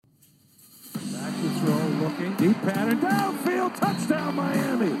Deep pattern, downfield, touchdown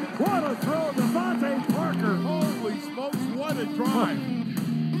Miami. What a throw, Devontae Parker. Holy smokes, what a drive.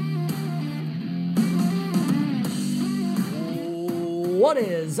 What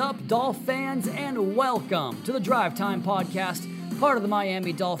is up, Dolphin fans, and welcome to the Drive Time Podcast, part of the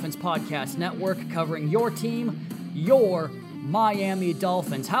Miami Dolphins Podcast Network, covering your team, your Miami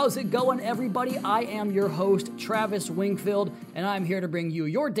Dolphins. How's it going, everybody? I am your host, Travis Wingfield, and I'm here to bring you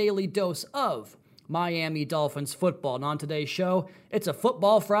your daily dose of Miami Dolphins football. And on today's show, it's a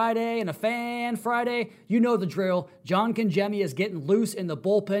football Friday and a fan Friday. You know the drill. John Congemi is getting loose in the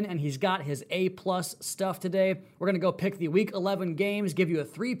bullpen, and he's got his A-plus stuff today. We're going to go pick the Week 11 games, give you a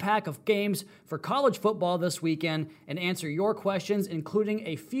 3-pack of games for college football this weekend, and answer your questions, including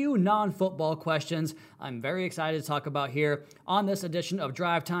a few non-football questions I'm very excited to talk about here on this edition of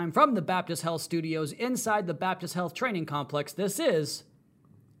Drive Time from the Baptist Health Studios inside the Baptist Health Training Complex. This is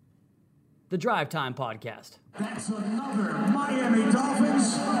the Drive Time Podcast. That's another Miami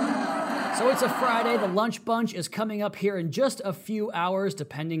Dolphins. So it's a Friday. The Lunch Bunch is coming up here in just a few hours,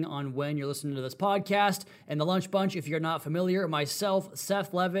 depending on when you're listening to this podcast. And the Lunch Bunch, if you're not familiar, myself,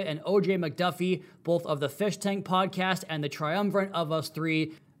 Seth Levitt, and OJ McDuffie, both of the Fish Tank podcast and the triumvirate of us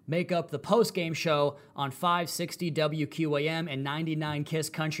three, make up the post-game show on 560 WQAM and 99 KISS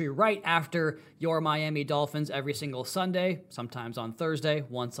Country right after your Miami Dolphins every single Sunday, sometimes on Thursday,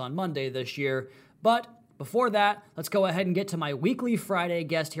 once on Monday this year. But before that, let's go ahead and get to my weekly Friday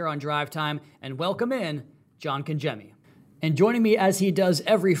guest here on Drive Time and welcome in John Congemi. And joining me as he does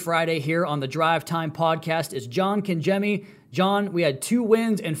every Friday here on the Drive Time Podcast is John Congemi. John, we had 2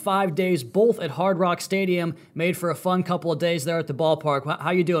 wins in 5 days, both at Hard Rock Stadium. Made for a fun couple of days there at the ballpark.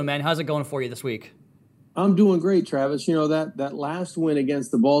 How you doing, man? How's it going for you this week? I'm doing great, Travis. You know, that last win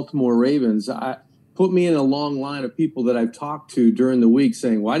against the Baltimore Ravens, put me in a long line of people that I've talked to during the week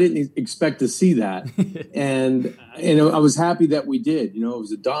saying, well, I didn't expect to see that. and I was happy that we did. You know, it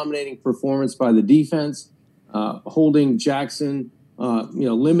was a dominating performance by the defense, holding Jackson,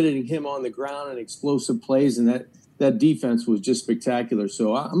 limiting him on the ground and explosive plays, and that defense was just spectacular.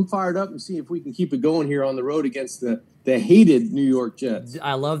 So I'm fired up and see if we can keep it going here on the road against the hated New York Jets.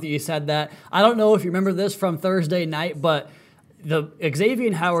 I love that you said that. I don't know if you remember this from Thursday night, but the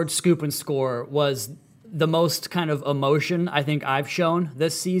Xavier Howard scoop and score was the most kind of emotion I think I've shown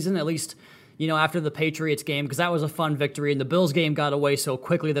this season, at least, you know, after the Patriots game, because that was a fun victory, and the Bills game got away so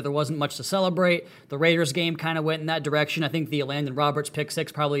quickly that there wasn't much to celebrate. The Raiders game kind of went in that direction. I think the Landon Roberts pick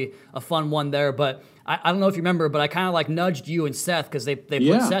six, probably a fun one there, but I don't know if you remember, but I kind of like nudged you and Seth because they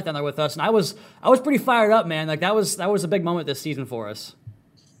put Seth on there with us, and I was pretty fired up, man. Like that was a big moment this season for us.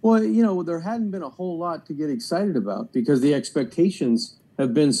 Well, you know, there hadn't been a whole lot to get excited about because the expectations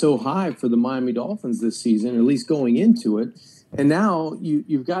have been so high for the Miami Dolphins this season, at least going into it. And now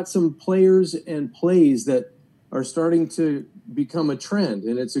you've got some players and plays that are starting to become a trend,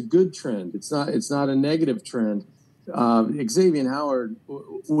 and it's a good trend. It's not a negative trend. Xavier Howard,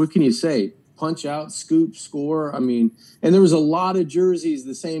 what can you say? Punch out, scoop, score. I mean, and there was a lot of jerseys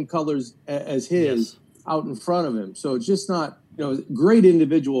the same colors as his out in front of him. So it's just not, you know, great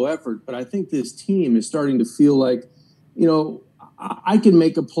individual effort. But I think this team is starting to feel like, you know, I can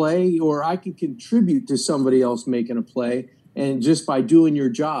make a play or I can contribute to somebody else making a play. And just by doing your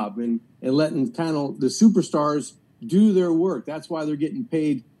job and letting kind of the superstars do their work. That's why they're getting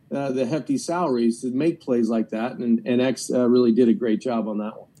paid the hefty salaries to make plays like that. And X really did a great job on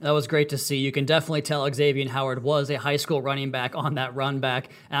that one. That was great to see. You can definitely tell Xavier Howard was a high school running back on that run back.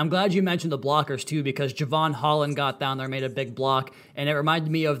 And I'm glad you mentioned the blockers, too, because Javon Holland got down there, made a big block. And it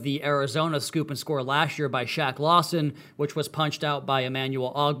reminded me of the Arizona scoop and score last year by Shaq Lawson, which was punched out by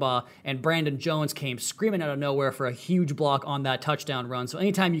Emmanuel Ogbah. And Brandon Jones came screaming out of nowhere for a huge block on that touchdown run. So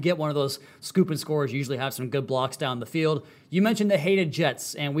anytime you get one of those scoop and scores, you usually have some good blocks down the field. You mentioned the hated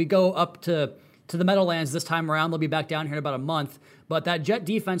Jets, and we go up to the Meadowlands this time around. They'll be back down here in about a month. But that Jet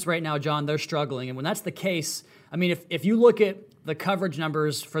defense right now, John, they're struggling. And when that's the case, I mean, if you look at the coverage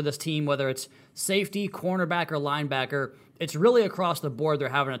numbers for this team, whether it's safety, cornerback, or linebacker, it's really across the board they're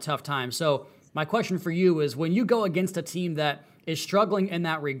having a tough time. So my question for you is, when you go against a team that is struggling in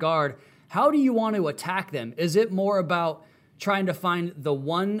that regard, how do you want to attack them? Is it more about trying to find the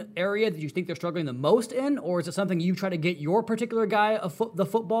one area that you think they're struggling the most in, or is it something you try to get your particular guy the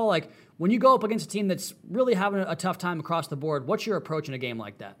football? Like, when you go up against a team that's really having a tough time across the board, what's your approach in a game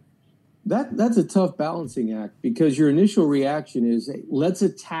like that? That's a tough balancing act because your initial reaction is, hey, let's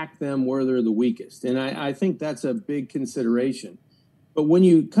attack them where they're the weakest. And I think that's a big consideration. But when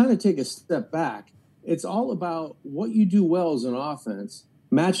you kind of take a step back, it's all about what you do well as an offense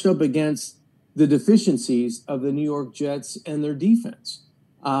matched up against the deficiencies of the New York Jets and their defense.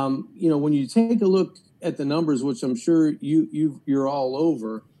 When you take a look at the numbers, which I'm sure you're all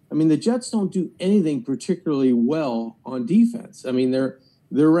over, I mean, the Jets don't do anything particularly well on defense. I mean, they're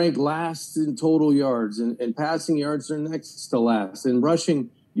ranked last in total yards, and passing yards are next to last, and rushing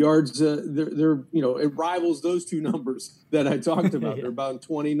yards, they're it rivals those two numbers that I talked about. They're about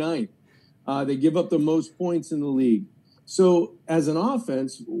 29th. They give up the most points in the league. So as an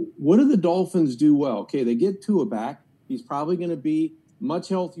offense, what do the Dolphins do well? Okay, they get Tua back. He's probably going to be much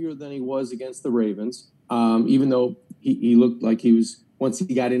healthier than he was against the Ravens, even though he looked like he was, once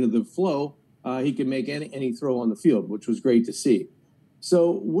he got into the flow, he could make any throw on the field, which was great to see.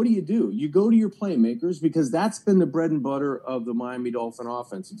 So what do? You go to your playmakers, because that's been the bread and butter of the Miami Dolphin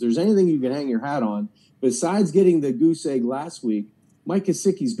offense. If there's anything you can hang your hat on, besides getting the goose egg last week, Mike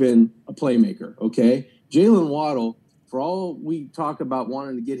Gesicki's been a playmaker, okay? Jalen Waddle, for all we talk about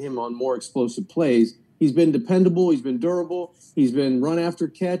wanting to get him on more explosive plays, he's been dependable, he's been durable, he's been run after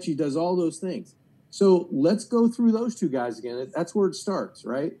catch, he does all those things. So let's go through those two guys again. That's where it starts,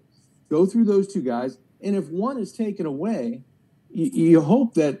 right? Go through those two guys, and if one is taken away, you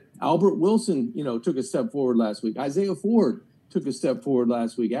hope that Albert Wilson, took a step forward last week. Isaiah Ford took a step forward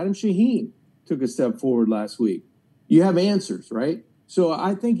last week. Adam Shaheen took a step forward last week. You have answers, right? So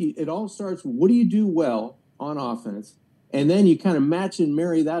I think it all starts with, what do you do well on offense? And then you kind of match and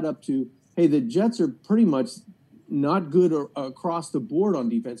marry that up to, hey, the Jets are pretty much not good across the board on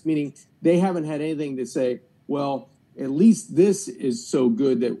defense, meaning they haven't had anything to say, well, at least this is so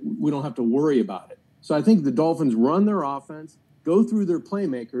good that we don't have to worry about it. So I think the Dolphins run their offense, go through their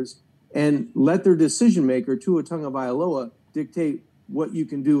playmakers, and let their decision maker, Tua Tagovailoa, dictate what you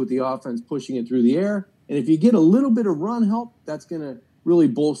can do with the offense, pushing it through the air. And if you get a little bit of run help, that's going to really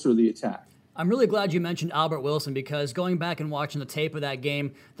bolster the attack. I'm really glad you mentioned Albert Wilson, because going back and watching the tape of that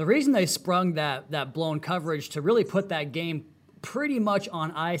game, the reason they sprung that blown coverage to really put that game pretty much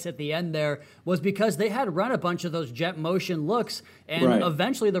on ice at the end there was because they had run a bunch of those jet motion looks, and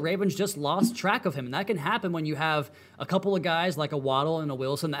eventually the Ravens just lost track of him. And that can happen when you have a couple of guys like a Waddle and a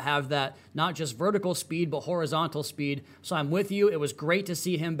Wilson that have that not just vertical speed but horizontal speed. So I'm with you. It was great to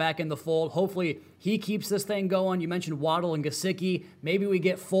see him back in the fold. Hopefully he keeps this thing going. You mentioned Waddle and Gesicki. Maybe we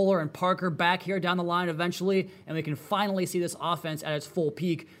get Fuller and Parker back here down the line eventually, and we can finally see this offense at its full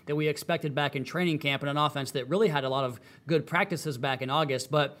peak that we expected back in training camp, and an offense that really had a lot of good practices back in August.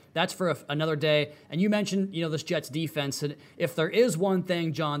 But that's for another day. And you mentioned, this Jets defense, and if there is one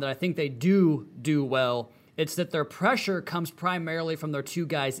thing, John, that I think they do well, it's that their pressure comes primarily from their two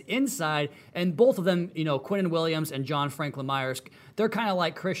guys inside, and both of them, Quinnen Williams and John Franklin Myers, they're kind of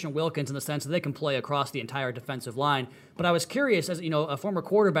like Christian Wilkins in the sense that they can play across the entire defensive line. But I was curious, as a former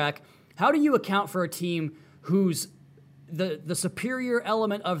quarterback, how do you account for a team whose the superior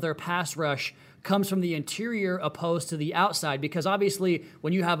element of their pass rush comes from the interior opposed to the outside? Because obviously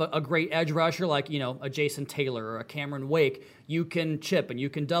when you have a great edge rusher like, a Jason Taylor or a Cameron Wake, you can chip and you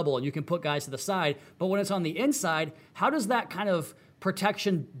can double and you can put guys to the side. But when it's on the inside, how does that kind of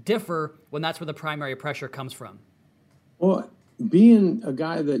protection differ when that's where the primary pressure comes from? Well, being a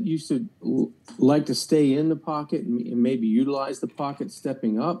guy that used to like to stay in the pocket and maybe utilize the pocket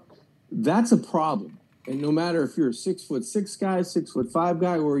stepping up, that's a problem. And no matter if you're a 6'6" guy, 6'5"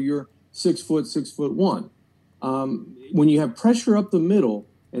 guy, or you're 6'1", when you have pressure up the middle,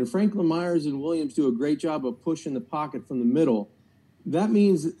 and Franklin Myers and Williams do a great job of pushing the pocket from the middle, that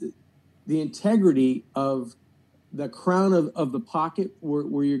means the integrity of the crown of the pocket,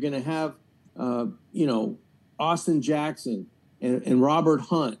 where you're going to have, Austin Jackson and Robert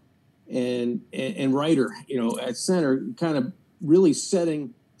Hunt and Ryder, at center, kind of really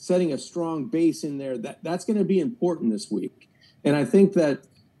setting a strong base in there. That's going to be important this week. And I think that,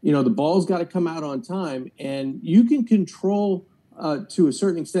 the ball's got to come out on time, and you can control to a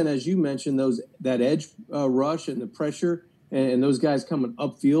certain extent, as you mentioned, that edge rush and the pressure and those guys coming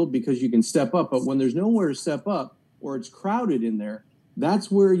upfield, because you can step up. But when there's nowhere to step up or it's crowded in there,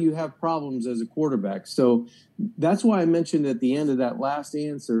 that's where you have problems as a quarterback. So that's why I mentioned at the end of that last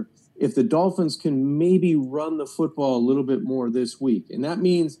answer, if the Dolphins can maybe run the football a little bit more this week, and that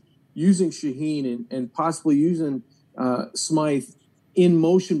means using Shaheen and possibly using Smythe in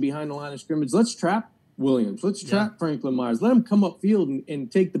motion behind the line of scrimmage. Let's trap Williams. Let's trap Franklin Myers. Let him come upfield and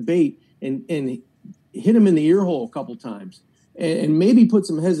take the bait and hit him in the ear hole a couple times, and maybe put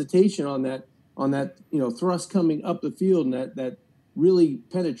some hesitation on that thrust coming up the field, and that really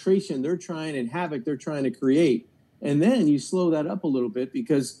penetration they're trying and havoc they're trying to create. And then you slow that up a little bit,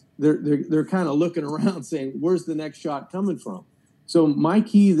 because they're kind of looking around saying, where's the next shot coming from? So my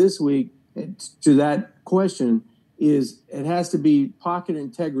key this week to that question is it has to be pocket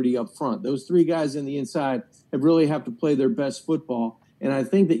integrity up front. Those three guys in the inside really have to play their best football. And I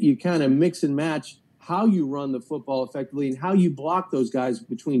think that you kind of mix and match how you run the football effectively and how you block those guys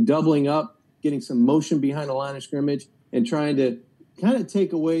between doubling up, getting some motion behind the line of scrimmage, and trying to kind of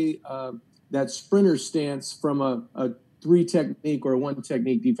take away that sprinter stance from a three technique or a one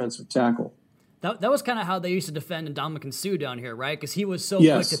technique defensive tackle. That was kind of how they used to defend Ndamukong Suh down here, right? Because he was so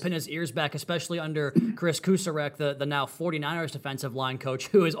quick to pin his ears back, especially under Chris Kusarek, the now 49ers defensive line coach,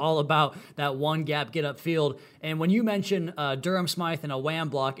 who is all about that one gap, get upfield. And when you mention Durham Smythe and a wham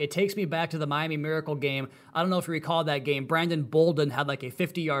block, it takes me back to the Miami Miracle game. I don't know if you recall that game. Brandon Bolden had like a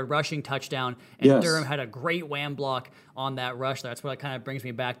 50-yard rushing touchdown, and Durham had a great wham block on that rush. That's what it kind of brings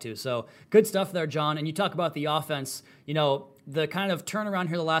me back to. So good stuff there, John. And you talk about the offense, the kind of turnaround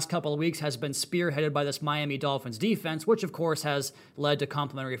here the last couple of weeks has been spearheaded by this Miami Dolphins defense, which of course has led to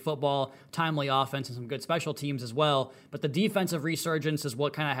complimentary football, timely offense, and some good special teams as well. But the defensive resurgence is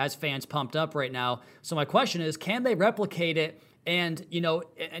what kind of has fans pumped up right now. So my question is, can they replicate it? And,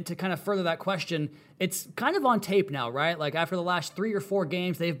 and to kind of further that question, it's kind of on tape now, right? Like after the last 3 or 4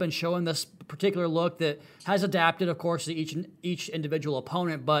 games, they've been showing this particular look that has adapted, of course, to each individual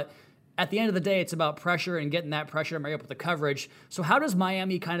opponent. But at the end of the day, it's about pressure and getting that pressure to marry up with the coverage. So how does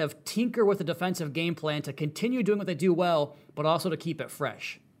Miami kind of tinker with the defensive game plan to continue doing what they do well, but also to keep it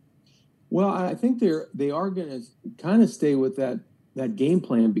fresh? Well, I think they are going to kind of stay with that game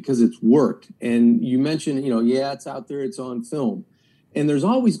plan because it's worked. And you mentioned, it's out there, it's on film. And there's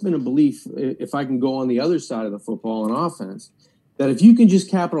always been a belief, if I can go on the other side of the football on offense, that if you can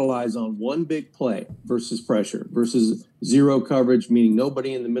just capitalize on one big play versus pressure versus zero coverage, meaning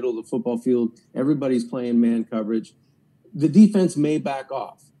nobody in the middle of the football field, everybody's playing man coverage, the defense may back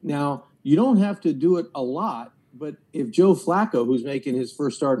off. Now, you don't have to do it a lot, but if Joe Flacco, who's making his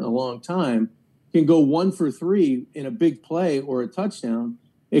first start in a long time, can go 1 for 3 in a big play or a touchdown,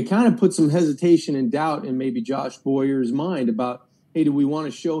 it kind of puts some hesitation and doubt in maybe Josh Boyer's mind about, hey, do we want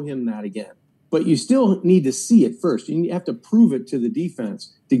to show him that again? But you still need to see it first. You have to prove it to the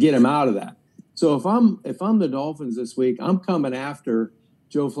defense to get him out of that. So if I'm the Dolphins this week, I'm coming after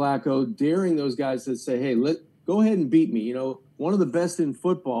Joe Flacco, daring those guys to say, hey, go ahead and beat me. One of the best in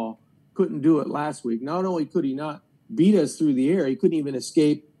football couldn't do it last week. Not only could he not beat us through the air, he couldn't even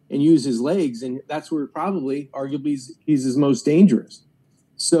escape and use his legs. And that's where probably, arguably, he's his most dangerous.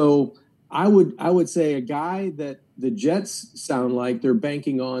 So I would say a guy that the Jets sound like they're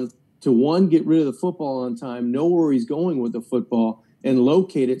banking on to, one, get rid of the football on time, know where he's going with the football, and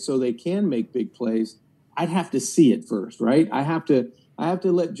locate it so they can make big plays. I'd have to see it first, right? I have to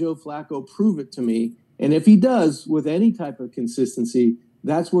let Joe Flacco prove it to me. And if he does with any type of consistency,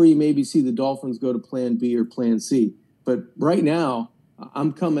 that's where you maybe see the Dolphins go to plan B or plan C. But right now,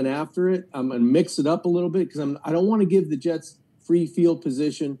 I'm coming after it. I'm going to mix it up a little bit because I don't want to give the Jets free field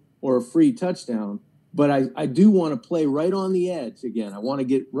position or a free touchdown. But I do want to play right on the edge again. I want to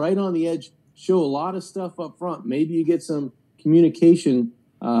get right on the edge, show a lot of stuff up front. Maybe you get some miscommunication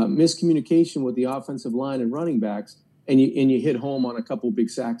with the offensive line and running backs, and you hit home on a couple big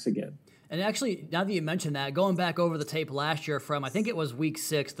sacks again. And actually, now that you mentioned that, going back over the tape last year from, I think it was week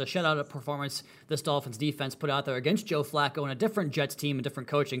 6, the shutout performance this Dolphins defense put out there against Joe Flacco and a different Jets team and different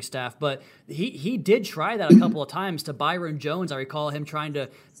coaching staff. But he did try that a couple of times to Byron Jones. I recall him trying to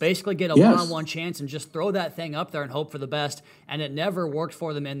basically get a one-on-one chance and just throw that thing up there and hope for the best. And it never worked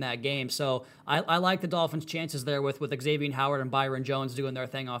for them in that game. So I like the Dolphins' chances there with Xavier Howard and Byron Jones doing their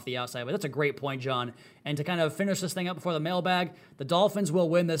thing off the outside. But that's a great point, John. And to kind of finish this thing up before the mailbag, the Dolphins will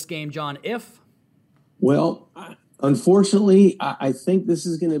win this game, John, if? Well, unfortunately, I think this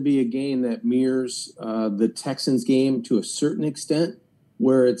is going to be a game that mirrors the Texans game to a certain extent,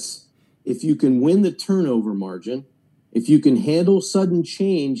 where it's if you can win the turnover margin, if you can handle sudden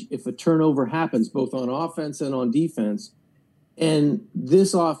change if a turnover happens, both on offense and on defense, and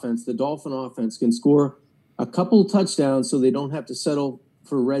this offense, the Dolphin offense, can score a couple touchdowns so they don't have to settle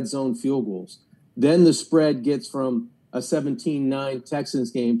for red zone field goals. Then the spread gets from a 17-9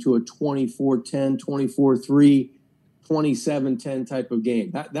 Texans game to a 24-10, 24-3, 27-10 type of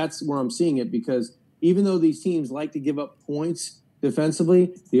game. That's where I'm seeing it, because even though these teams like to give up points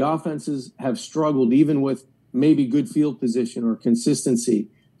defensively, the offenses have struggled even with maybe good field position or consistency.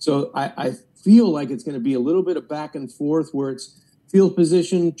 So I feel like it's going to be a little bit of back and forth where it's field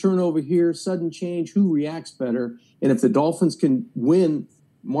position, turnover here, sudden change, who reacts better. And if the Dolphins can win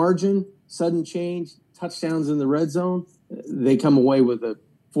margin, sudden change, touchdowns in the red zone, they come away with a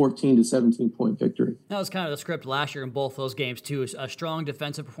 14 to 17 point victory. That was kind of the script last year in both those games too. A strong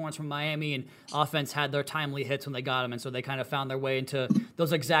defensive performance from Miami, and offense had their timely hits when they got them, and so they kind of found their way into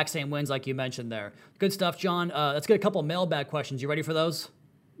those exact same wins like you mentioned there. Good stuff, John. Let's get a couple mailbag questions. You ready for those?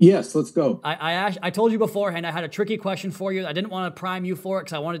 Yes, let's go. I told you beforehand I had a tricky question for you. I didn't want to prime you for it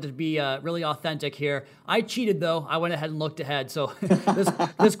because I wanted to be really authentic here. I cheated, though. I went ahead and looked ahead. So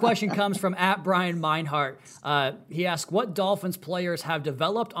this question comes from @Brian Meinhardt. He asked, what Dolphins players have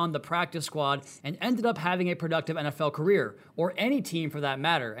developed on the practice squad and ended up having a productive NFL career, or any team for that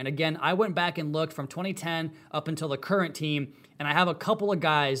matter? And again, I went back and looked from 2010 up until the current team, and I have a couple of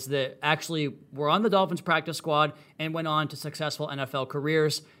guys that actually were on the Dolphins practice squad and went on to successful NFL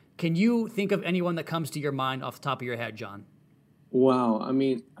careers. Can you think of anyone that comes to your mind off the top of your head, John? Wow. I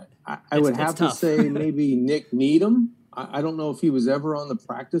mean, I would have to say maybe Nick Needham. I don't know if he was ever on the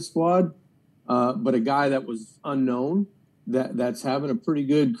practice squad, but a guy that was unknown, that's having a pretty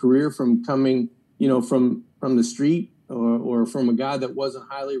good career from coming, from the street or from a guy that wasn't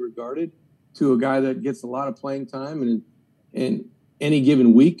highly regarded to a guy that gets a lot of playing time and any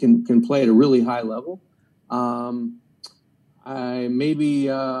given week can play at a really high level. Maybe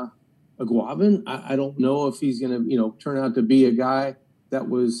Aguavin. I don't know if he's going to, turn out to be a guy that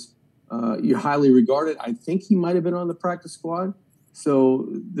was highly regarded. I think he might have been on the practice squad. So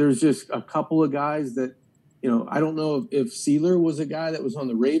there's just a couple of guys that, I don't know if Sealer was a guy that was on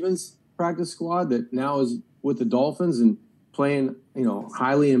the Ravens practice squad that now is with the Dolphins and playing,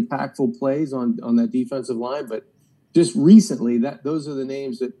 highly impactful plays on that defensive line. But just recently, those are the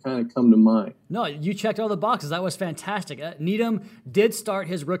names that kind of come to mind. No, you checked all the boxes. That was fantastic. Needham did start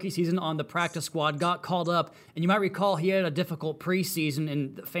his rookie season on the practice squad, got called up, and you might recall he had a difficult preseason,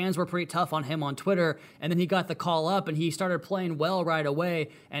 and the fans were pretty tough on him on Twitter, and then he got the call up, and he started playing well right away,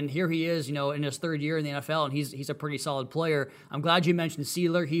 and here he is, in his third year in the NFL, and he's a pretty solid player. I'm glad you mentioned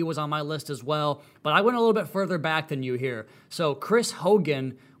Sealer. He was on my list as well, but I went a little bit further back than you here. So Chris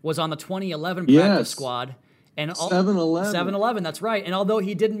Hogan was on the 2011 practice squad. And 7-Eleven, that's right. And although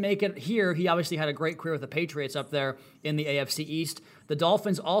he didn't make it here, he obviously had a great career with the Patriots up there in the AFC East. The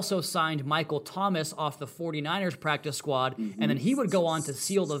Dolphins also signed Michael Thomas off the 49ers practice squad, and then he would go on to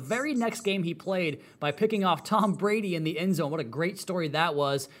seal the very next game he played by picking off Tom Brady in the end zone. What a great story that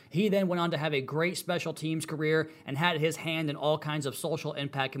was. He then went on to have a great special teams career and had his hand in all kinds of social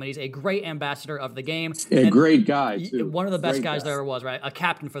impact committees, a great ambassador of the game. A great guy, too. One of the best guys there ever was, right? A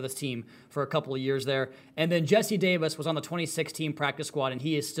captain for this team for a couple of years there. And then Jesse Davis was on the 2016 practice squad, and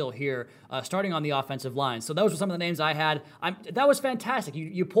he is still here, starting on the offensive line. So those were some of the names I had. That was fantastic.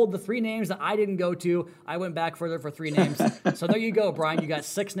 You pulled the three names that I didn't go to. I went back further for three names. So there you go, Brian. You got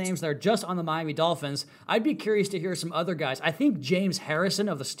 6 names that are just on the Miami Dolphins. I'd be curious to hear some other guys. I think James Harrison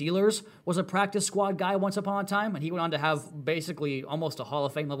of the Steelers was a practice squad guy once upon a time, and he went on to have basically almost a Hall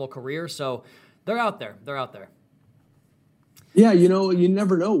of Fame level career. So they're out there. Yeah, you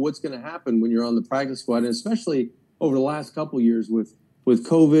never know what's going to happen when you're on the practice squad, and especially over the last couple of years with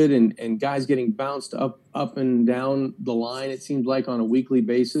COVID and guys getting bounced up and down the line, it seems like on a weekly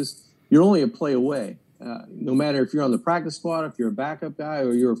basis. You're only a play away. No matter if you're on the practice squad, if you're a backup guy,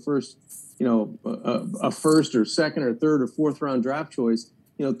 or you're a first or second or third or fourth round draft choice,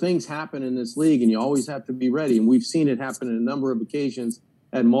 things happen in this league, and you always have to be ready. And we've seen it happen in a number of occasions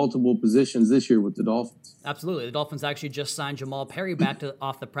at multiple positions this year with the Dolphins. Absolutely. The Dolphins actually just signed Jamal Perry back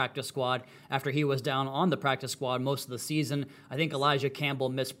off the practice squad after he was down on the practice squad most of the season. I think Elijah Campbell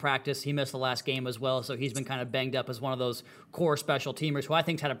missed practice. He missed the last game as well, so he's been kind of banged up as one of those core special teamers who I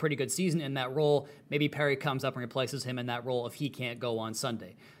think's had a pretty good season in that role. Maybe Perry comes up and replaces him in that role if he can't go on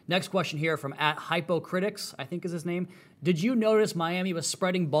Sunday. Next question here from @Hypocritics, I think is his name. Did you notice Miami was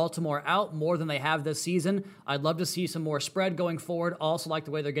spreading Baltimore out more than they have this season? I'd love to see some more spread going forward. Also like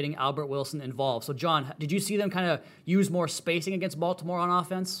the way they're getting Albert Wilson involved. So, John, did you see them kind of use more spacing against Baltimore on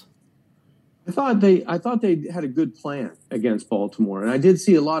offense? I thought they had a good plan against Baltimore, and I did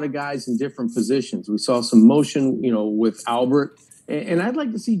see a lot of guys in different positions. We saw some motion, with Albert, and I'd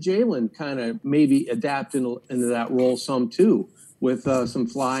like to see Jalen kind of maybe adapt into that role some too, with some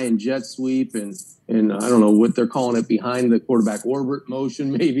fly and jet sweep and I don't know what they're calling it, behind the quarterback orbit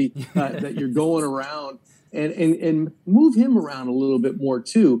motion, maybe that you're going around and move him around a little bit more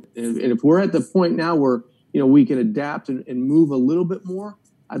too. And if we're at the point now where we can adapt and move a little bit more,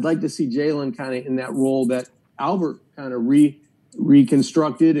 I'd like to see Jalen kind of in that role that Albert kind of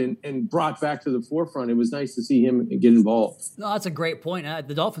reconstructed and brought back to the forefront. It was nice to see him get involved. No, that's a great point.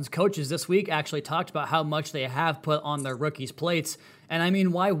 The Dolphins coaches this week actually talked about how much they have put on their rookies' plates. And I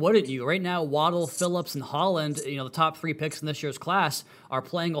mean, why wouldn't you? Right now, Waddle, Phillips, and Holland, the top 3 picks in this year's class, are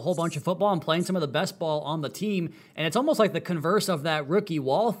playing a whole bunch of football and playing some of the best ball on the team. And it's almost like the converse of that rookie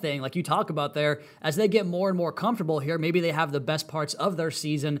wall thing, like you talk about there. As they get more and more comfortable here, maybe they have the best parts of their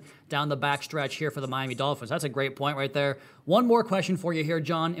season down the backstretch here for the Miami Dolphins. That's a great point right there. One more question for you here,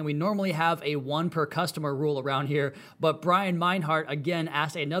 John, and we normally have a 1 per customer rule around here, but Brian Meinhardt, again,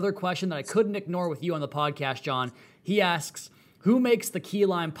 asked another question that I couldn't ignore with you on the podcast, John. He asks, who makes the key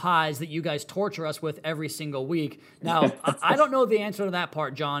lime pies that you guys torture us with every single week? Now, I don't know the answer to that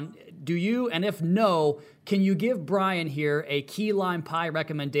part, John. Do you? And if no, can you give Brian here a key lime pie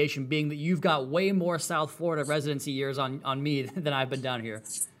recommendation, being that you've got way more South Florida residency years on me than I've been down here?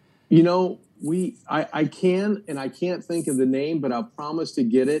 I can, and I can't think of the name, but I'll promise to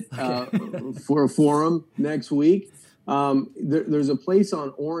get it for a forum next week. There's a place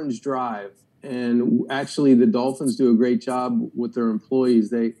on Orange Drive, and actually the Dolphins do a great job with their employees.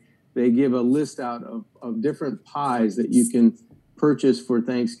 They give a list out of different pies that you can purchase for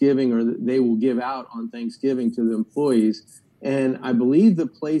Thanksgiving, or that they will give out on Thanksgiving to the employees. And I believe the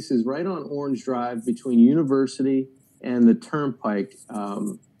place is right on Orange Drive between University and the Turnpike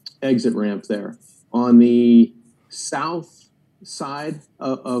exit ramp there on the south side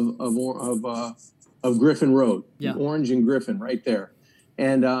of Griffin Road. Yeah. Orange and Griffin right there.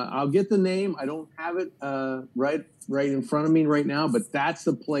 And I'll get the name. I don't have it right in front of me right now, but that's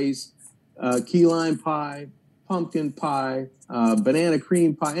the place. Key lime pie, pumpkin pie, banana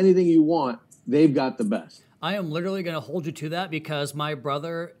cream pie, anything you want, they've got the best. I am literally going to hold you to that because my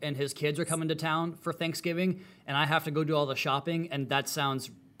brother and his kids are coming to town for Thanksgiving, and I have to go do all the shopping, and that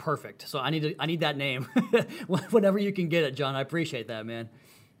sounds perfect. So I need that name. Whenever you can get it, John. I appreciate that, man.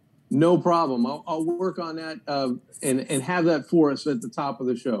 No problem. I'll work on that and have that for us at the top of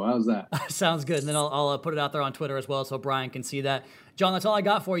the show. How's that? Sounds good. And then I'll put it out there on Twitter as well so Brian can see that. John, that's all I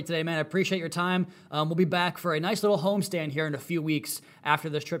got for you today, man. I appreciate your time. We'll be back for a nice little homestand here in a few weeks after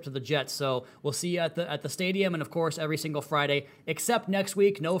this trip to the Jets. So we'll see you at the stadium and, of course, every single Friday, except next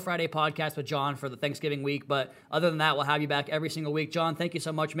week. No Friday podcast with John for the Thanksgiving week. But other than that, we'll have you back every single week. John, thank you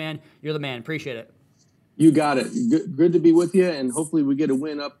so much, man. You're the man. Appreciate it. You got it. Good to be with you, and hopefully we get a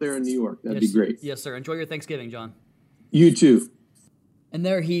win up there in New York. That'd be great. Yes, sir. Enjoy your Thanksgiving, John. You too. And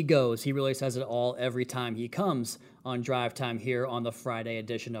there he goes. He really says it all every time he comes on Drive Time here on the Friday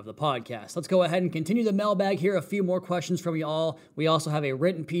edition of the podcast. Let's go ahead and continue the mailbag here. A few more questions from you all. We also have a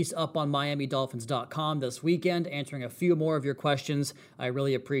written piece up on MiamiDolphins.com this weekend answering a few more of your questions. I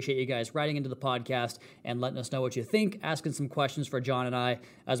really appreciate you guys writing into the podcast and letting us know what you think, asking some questions for John and I,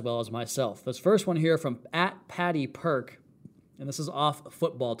 as well as myself. This first one here from @PattyPerk, and this is off a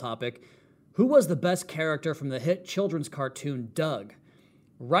football topic. Who was the best character from the hit children's cartoon Doug?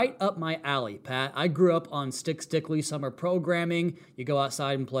 Right up my alley, Pat. I grew up on Stick Stickly summer programming. You go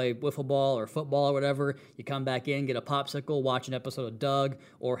outside and play wiffle ball or football or whatever. You come back in, get a popsicle, watch an episode of Doug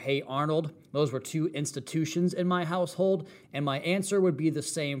or Hey Arnold. Those were two institutions in my household, and my answer would be the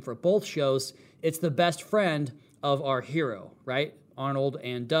same for both shows. It's the best friend of our hero, right? Arnold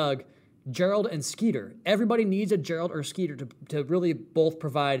and Doug. Gerald and Skeeter. Everybody needs a Gerald or Skeeter to really both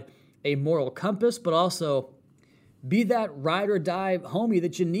provide a moral compass, but also be that ride or die homie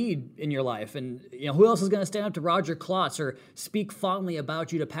that you need in your life. And, who else is going to stand up to Roger Klotz or speak fondly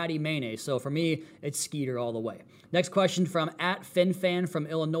about you to Patty Mayonnaise? So for me, it's Skeeter all the way. Next question from @FinFan from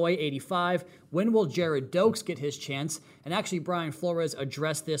Illinois 85. When will Jared Dokes get his chance? And actually, Brian Flores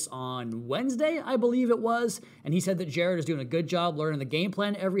addressed this on Wednesday, I believe it was. And he said that Jared is doing a good job learning the game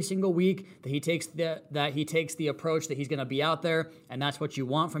plan every single week, that he takes the approach that he's going to be out there, and that's what you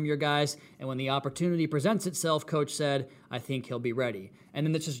want from your guys. And when the opportunity presents itself, Coach said, I think he'll be ready. And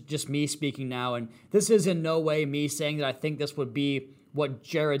then this is just me speaking now, and this is in no way me saying that I think this would be what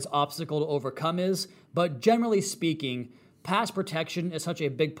Jared's obstacle to overcome is, but generally speaking, pass protection is such a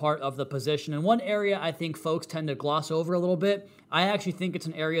big part of the position. And one area I think folks tend to gloss over a little bit, I actually think it's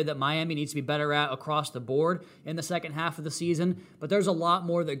an area that Miami needs to be better at across the board in the second half of the season, but there's a lot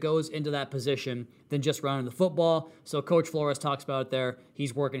more that goes into that position than just running the football. So Coach Flores talks about it there.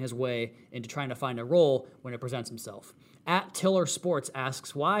 He's working his way into trying to find a role when it presents himself. @Tiller Sports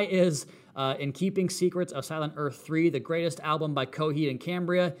asks, why is In Keeping Secrets of Silent Earth 3 the greatest album by Coheed and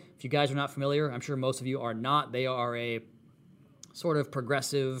Cambria? If you guys are not familiar, I'm sure most of you are not. They are a sort of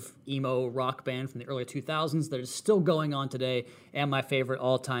progressive emo rock band from the early 2000s that is still going on today and my favorite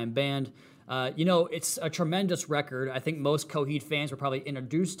all-time band. It's a tremendous record. I think most Coheed fans were probably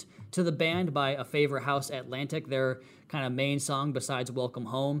introduced to the band by A Favor House Atlantic, their kind of main song besides Welcome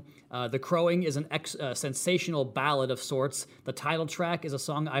Home. The Crowing is a sensational ballad of sorts. The title track is a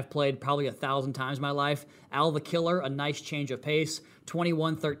song I've played probably 1,000 times in my life. Al the Killer, a nice change of pace.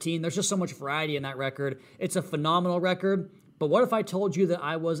 2113, there's just so much variety in that record. It's a phenomenal record, but what if I told you that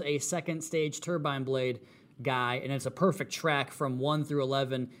I was a second stage Turbine Blade guy, and it's a perfect track from 1 through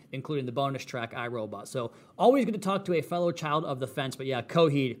 11, including the bonus track, iRobot. So always good to talk to a fellow child of the fence, but yeah,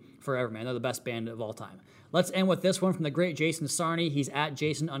 Coheed forever, man. They're the best band of all time. Let's end with this one from the great Jason Sarney. He's at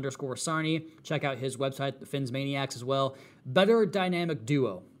Jason_Sarney. Check out his website, The Finns Maniacs, as well. Better dynamic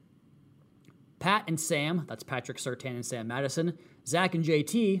duo. Pat and Sam, that's Patrick Surtain and Sam Madison. Zach and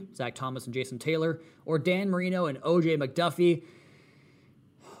JT, Zach Thomas and Jason Taylor. Or Dan Marino and OJ McDuffie.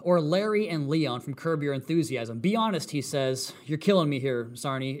 Or Larry and Leon from Curb Your Enthusiasm. Be honest, he says. You're killing me here,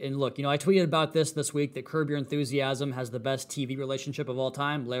 Sarney. And look, I tweeted about this week, that Curb Your Enthusiasm has the best TV relationship of all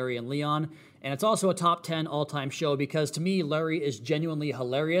time, Larry and Leon. And it's also a top 10 all-time show because to me, Larry is genuinely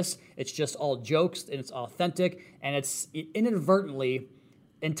hilarious. It's just all jokes, and it's authentic, and it's inadvertently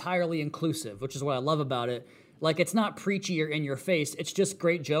entirely inclusive, which is what I love about it. Like, it's not preachy or in your face. It's just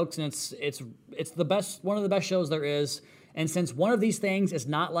great jokes, and it's the best, one of the best shows there is. And since one of these things is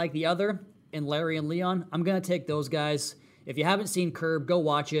not like the other in Larry and Leon, I'm going to take those guys. If you haven't seen Curb, go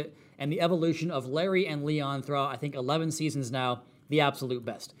watch it. And the evolution of Larry and Leon throughout, I think, 11 seasons now, the absolute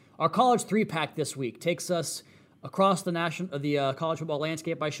best. Our college 3-pack this week takes us across the college football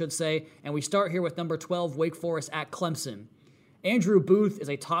landscape, I should say. And we start here with number 12, Wake Forest at Clemson. Andrew Booth is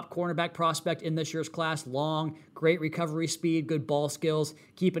a top cornerback prospect in this year's class. Long, great recovery speed, good ball skills.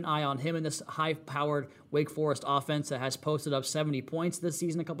 Keep an eye on him in this high-powered Wake Forest offense that has posted up 70 points this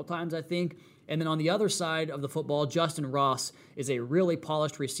season a couple times, I think. And then on the other side of the football, Justin Ross is a really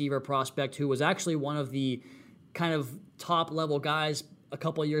polished receiver prospect who was actually one of the kind of top-level guys a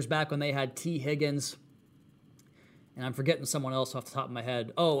couple of years back when they had T. Higgins. And I'm forgetting someone else off the top of my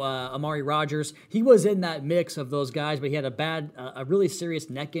head. Amari Rogers. He was in that mix of those guys, but he had a really serious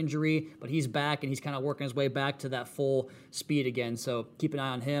neck injury, but he's back, and he's kind of working his way back to that full speed again, so keep an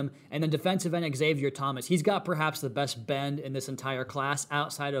eye on him. And then defensive end Xavier Thomas. He's got perhaps the best bend in this entire class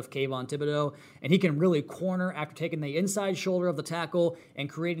outside of Kayvon Thibodeau, and he can really corner after taking the inside shoulder of the tackle and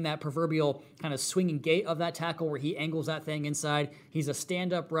creating that proverbial kind of swinging gait of that tackle where he angles that thing inside. He's a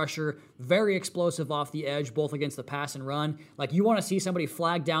stand-up rusher, very explosive off the edge, both against the pass and run. Like, you want to see somebody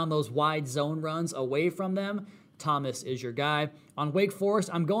flag down those wide zone runs away from them, Thomas is your guy. On Wake Forest,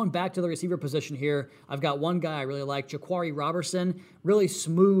 I'm going back to the receiver position here. I've got one guy I really like, Jaquari Robertson, really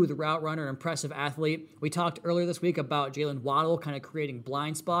smooth route runner, impressive athlete. We talked earlier this week about Jalen Waddle kind of creating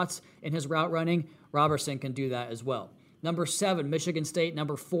blind spots in his route running. Robertson can do that as well. Number 7, Michigan State.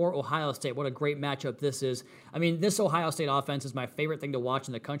 Number 4, Ohio State. What a great matchup this is. I mean, this Ohio State offense is my favorite thing to watch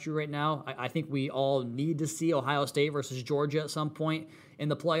in the country right now. I think we all need to see Ohio State versus Georgia at some point in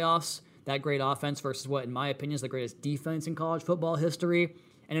the playoffs. That great offense versus what, in my opinion, is the greatest defense in college football history.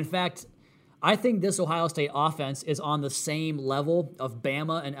 And in fact, I think this Ohio State offense is on the same level of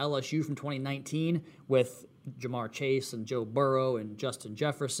Bama and LSU from 2019 with Jamar Chase and Joe Burrow and Justin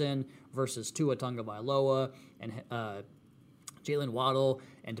Jefferson versus Tua Tagovailoa and Jalen Waddle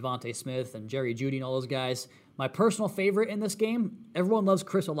and Devontae Smith and Jerry Jeudy and all those guys. My personal favorite in this game, everyone loves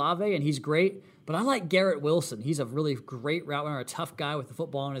Chris Olave, and he's great, but I like Garrett Wilson. He's a really great route runner, a tough guy with the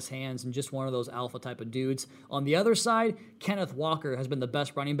football in his hands, and just one of those alpha type of dudes. On the other side, Kenneth Walker has been the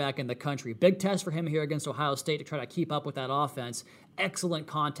best running back in the country. Big test for him here against Ohio State to try to keep up with that offense. Excellent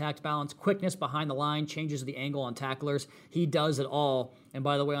contact balance, quickness behind the line, changes the angle on tacklers. He does it all. And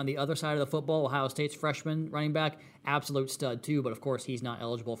by the way, on the other side of the football, Ohio State's freshman running back, absolute stud too, but of course he's not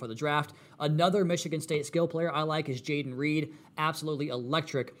eligible for the draft. Another Michigan State skill player I like is Jaden Reed, absolutely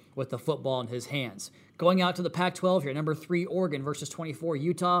electric with the football in his hands. Going out to the Pac-12 here, number 3, Oregon versus 24,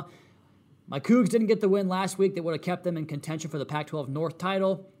 Utah. My Cougs didn't get the win last week. They would have kept them in contention for the Pac-12 North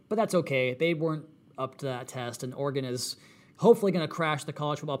title, but that's okay. They weren't up to that test, and Oregon is hopefully going to crash the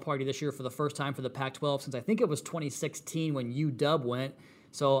college football party this year for the first time for the Pac-12 since I think it was 2016 when UW went.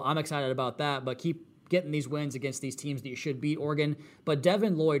 So I'm excited about that, but keep getting these wins against these teams that you should beat, Oregon. But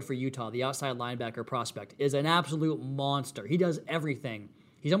Devin Lloyd for Utah, the outside linebacker prospect, is an absolute monster. He does everything.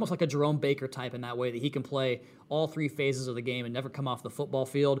 He's almost like a Jerome Baker type in that way that he can play all 3 phases of the game and never come off the football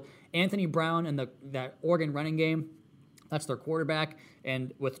field. Anthony Brown and that Oregon running game, That's their quarterback,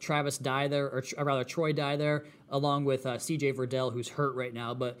 and with Travis Dye there, or rather Troy Dye there, along with C.J. Verdell, who's hurt right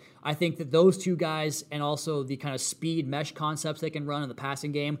now. But I think that those two guys and also the kind of speed mesh concepts they can run in the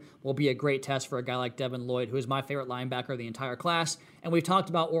passing game will be a great test for a guy like Devin Lloyd, who is my favorite linebacker of the entire class. And we've talked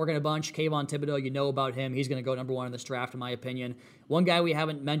about Oregon a bunch. Kayvon Thibodeau, you know about him. He's going to go number 1 in this draft, in my opinion. One guy we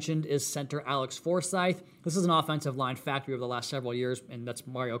haven't mentioned is center Alex Forsyth. This is an offensive line factory over the last several years, and that's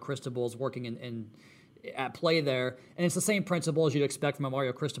Mario Cristobal's working at play there. And it's the same principle as you'd expect from a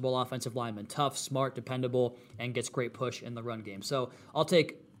Mario Cristobal offensive lineman. Tough, smart, dependable, and gets great push in the run game. So I'll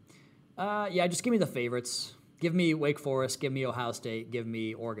take, just give me the favorites. Give me Wake Forest, give me Ohio State, give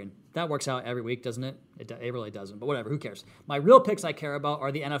me Oregon. That works out every week, doesn't it? It really doesn't, but whatever, who cares? My real picks I care about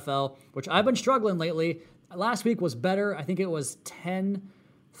are the NFL, which I've been struggling lately. Last week was better. I think it was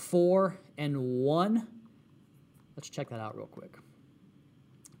 10-4-1. Let's check that out real quick.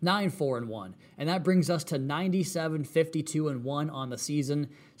 9-4-1, and that brings us to 97-52-1 on the season.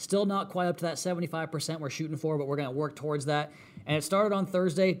 Still not quite up to that 75% we're shooting for, but we're going to work towards that. And it started on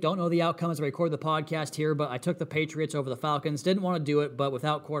Thursday. Don't know the outcome as I record the podcast here, but I took the Patriots over the Falcons. Didn't want to do it, but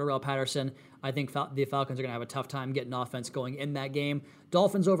without Cordarrelle Patterson, I think the Falcons are going to have a tough time getting offense going in that game.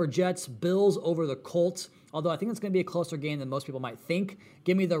 Dolphins over Jets, Bills over the Colts, although I think it's going to be a closer game than most people might think.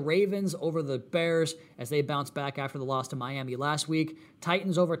 Give me the Ravens over the Bears as they bounce back after the loss to Miami last week.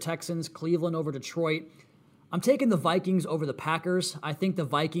 Titans over Texans, Cleveland over Detroit. I'm taking the Vikings over the Packers. I think the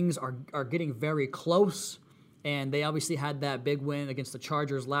Vikings are getting very close, and they obviously had that big win against the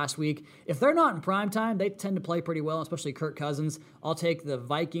Chargers last week. If they're not in primetime, they tend to play pretty well, especially Kirk Cousins. I'll take the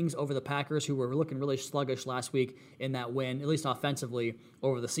Vikings over the Packers, who were looking really sluggish last week in that win, at least offensively,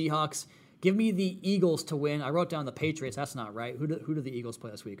 over the Seahawks. Give me the Eagles to win. I wrote down the Patriots. That's not right. Who do the Eagles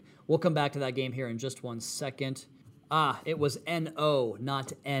play this week? We'll come back to that game here in just 1 second. It was N-O,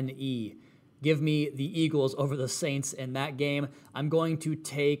 not N-E. Give me the Eagles over the Saints in that game. I'm going to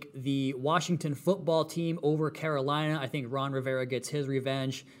take the Washington football team over Carolina. I think Ron Rivera gets his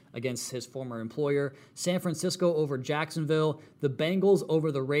revenge against his former employer. San Francisco over Jacksonville. The Bengals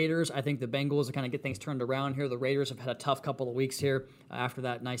over the Raiders. I think the Bengals will kind of get things turned around here. The Raiders have had a tough couple of weeks here after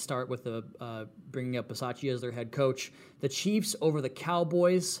that nice start with the bringing up Bisaccia as their head coach. The Chiefs over the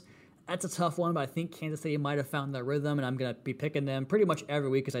Cowboys. That's a tough one, but I think Kansas City might have found their rhythm, and I'm going to be picking them pretty much every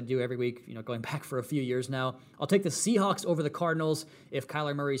week, as I do every week, going back for a few years now. I'll take the Seahawks over the Cardinals if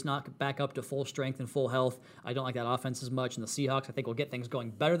Kyler Murray's not back up to full strength and full health. I don't like that offense as much, and the Seahawks, I think, will get things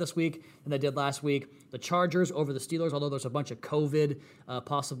going better this week than they did last week. The Chargers over the Steelers, although there's a bunch of COVID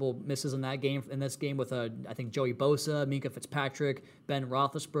possible misses in this game with, I think, Joey Bosa, Minkah Fitzpatrick, Ben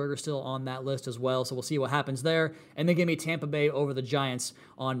Roethlisberger still on that list as well, so we'll see what happens there. And then give me Tampa Bay over the Giants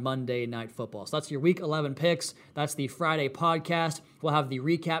on Monday Night Football. So that's your Week 11 picks. That's the Friday podcast. We'll have the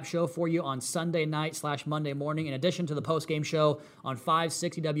recap show for you on Sunday night / Monday morning, in addition to the post-game show on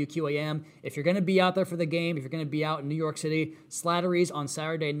 560 WQAM. If you're going to be out there for the game, if you're going to be out in New York City, Slattery's on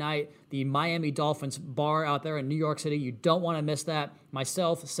Saturday night, the Miami Dolphins bar out there in New York City. You don't want to miss that.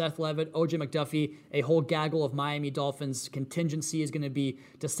 Myself, Seth Levitt, OJ McDuffie, a whole gaggle of Miami Dolphins contingency is going to be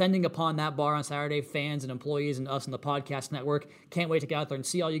descending upon that bar on Saturday. Fans and employees and us in the podcast network. Can't wait to get out there and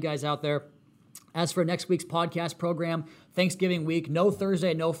see all you guys out there. As for next week's podcast program, Thanksgiving week, no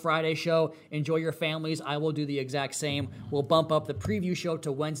Thursday, no Friday show. Enjoy your families. I will do the exact same. We'll bump up the preview show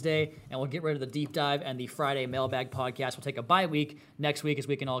to Wednesday, and we'll get rid of the deep dive and the Friday mailbag podcast. We'll take a bye week next week as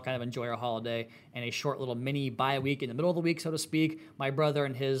we can all kind of enjoy our holiday and a short little mini bye week in the middle of the week, so to speak. My brother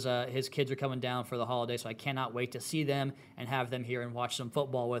and his kids are coming down for the holiday, so I cannot wait to see them and have them here and watch some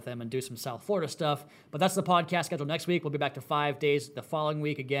football with them and do some South Florida stuff. But that's the podcast schedule next week. We'll be back to 5 days the following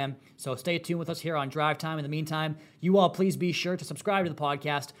week again, so stay tuned with us here on Drive Time. In the meantime, you all please be sure to subscribe to the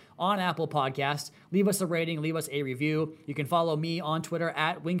podcast on Apple Podcasts. Leave us a rating, leave us a review. You can follow me on Twitter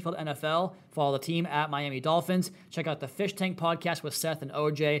at Wingfield NFL. Follow the team at Miami Dolphins. Check out the Fish Tank podcast with Seth and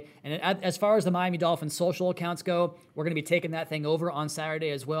OJ. And as far as the Miami Dolphins social accounts go, we're going to be taking that thing over on Saturday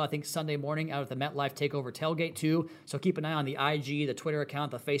as well. I think Sunday morning out at the MetLife Takeover Tailgate too. So keep an eye on the IG, the Twitter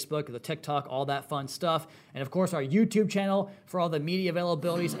account, the Facebook, the TikTok, all that fun stuff. And of course, our YouTube channel for all the media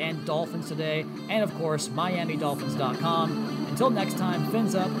availabilities and Dolphins Today. And of course, MiamiDolphins.com. Until next time,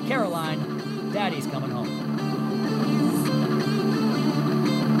 fins up, Caroline, Daddy's coming home.